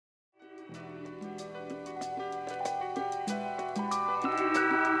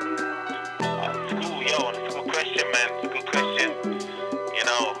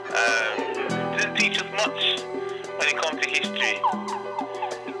come to history,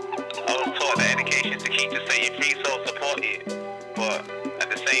 I was taught that education is the key to setting free, so support it. But at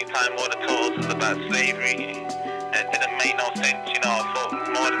the same time, all the taught us about slavery, and it didn't make no sense, you know. I thought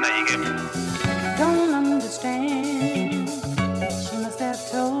more than that, you get me. Don't understand. She must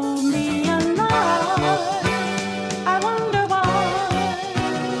have told me a lie. I wonder why.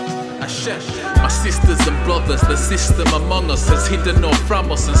 My sisters and brothers, the system among us has hidden all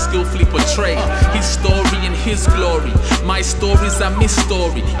from us and skillfully portrayed his story and his glory. My story's a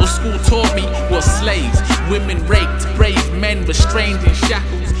mis-story. All school taught me was slaves, women raped, brave men restrained in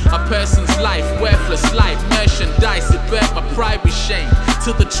shackles. A person's life, worthless life, merchandise. It burnt my pride with shame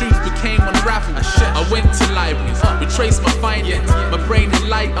till the truth became unraveled. I went to libraries, retraced my findings. My brain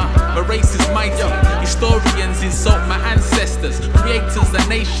enlightened, my race is mighty. Historians insult my ancestors, creators of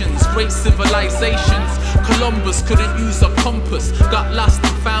nations, great civilizations. Columbus couldn't use a compass, got lost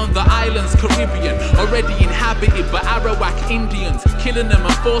and found the islands Caribbean, already inhabited by Arawak Indians, killing them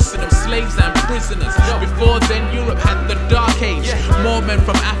and forcing them slaves and prisoners. Before then, Europe had the Dark Age. More men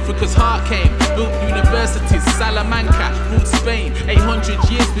from Africa's heart came, built universities, Salamanca, ruled Spain. 800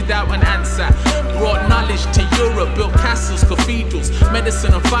 years without an answer. Brought knowledge to Europe, built castles, cathedrals,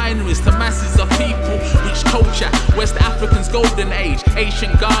 medicine and fineries to masses of people. Rich culture, West Africa's golden age.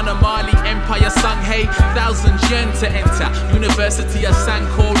 Ancient Ghana, Mali, Empire, Sanghay. Thousands yearn to enter. University of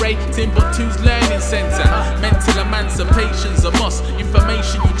Sankore, Timbuktu's learning center. Mental emancipation's a must.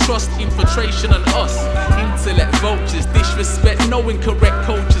 Information you trust, infiltration on us. Intellect vultures, disrespect, no incorrect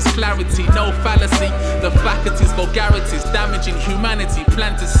cultures, clarity, no fallacy. The faculties, vulgarities, damaging humanity.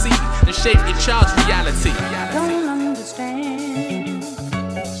 Plant a seed and shape your child's reality. Don't understand.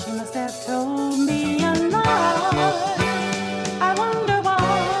 She must have told me a lie. I wonder why.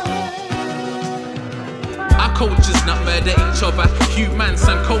 Our cultures not murder each other. Human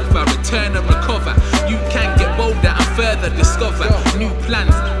Sankofa, return and recover. You can get bolder and further discover new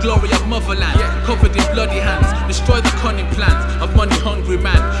plans, glory of motherland, covered in bloody hands. Destroy the cunning plans of money-hungry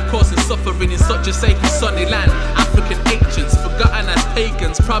man, causing suffering in such a safe and sunny land. African ancients, forgotten as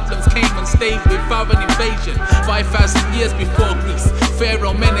pagans, problems came and stayed with foreign invasion. 5,000 years before Greece,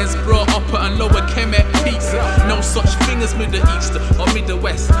 Pharaoh Menes brought upper and lower Kemet peace. No such thing as Middle East or Middle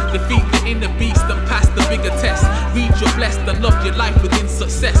West. Defeat the inner beast and pass the bigger test. Read your blessed and love your life within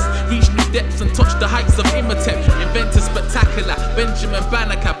success. Reach new depths and touch the heights of Imhotep. Invent a spectacular Benjamin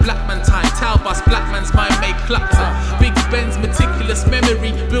Banneker, Blackman time, Talbot's Blackman's mind made clutter. Big Ben's meticulous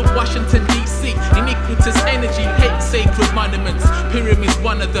memory built Washington DC. Iniquitous energy, hate sacred monuments. Pyramids,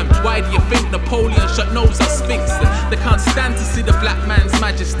 one of them. Why do you think Napoleon shut nose at Sphinx? They can't stand to see the black man's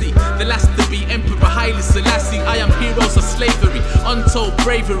majesty. The last to be Emperor Haile Selassie. I am heroes of slavery, untold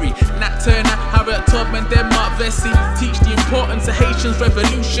bravery. Nat Turner, Harriet Tubman, Denmark Vesey. Teach the importance of Haitians'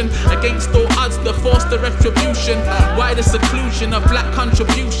 revolution. Against all odds, the force the retribution. Why the seclusion of black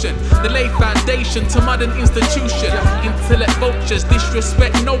contribution? The lay foundation to modern institution. Intellect vultures,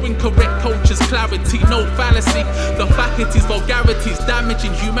 disrespect, no incorrect cultures, clarity, no fallacy. The faculties, vulgarities,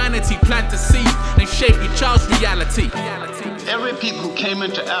 damaging humanity. Plant a seed and shape your child's reality. Every people who came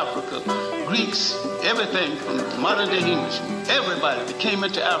into Africa, Greeks, everything from modern day English, everybody that came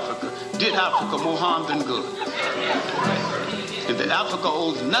into Africa did Africa more harm than good. And that Africa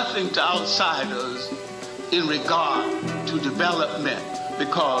owes nothing to outsiders in regard to development,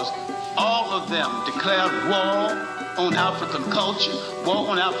 because all of them declared war on African culture, war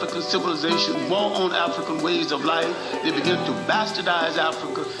on African civilization, war on African ways of life. They began to bastardize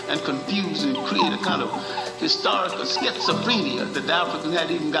Africa and confuse and create a kind of historical schizophrenia that the Africans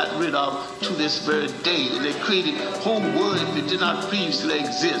hadn't even got rid of to this very day. And they created whole words that did not previously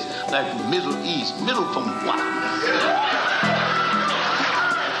exist, like Middle East. Middle from what?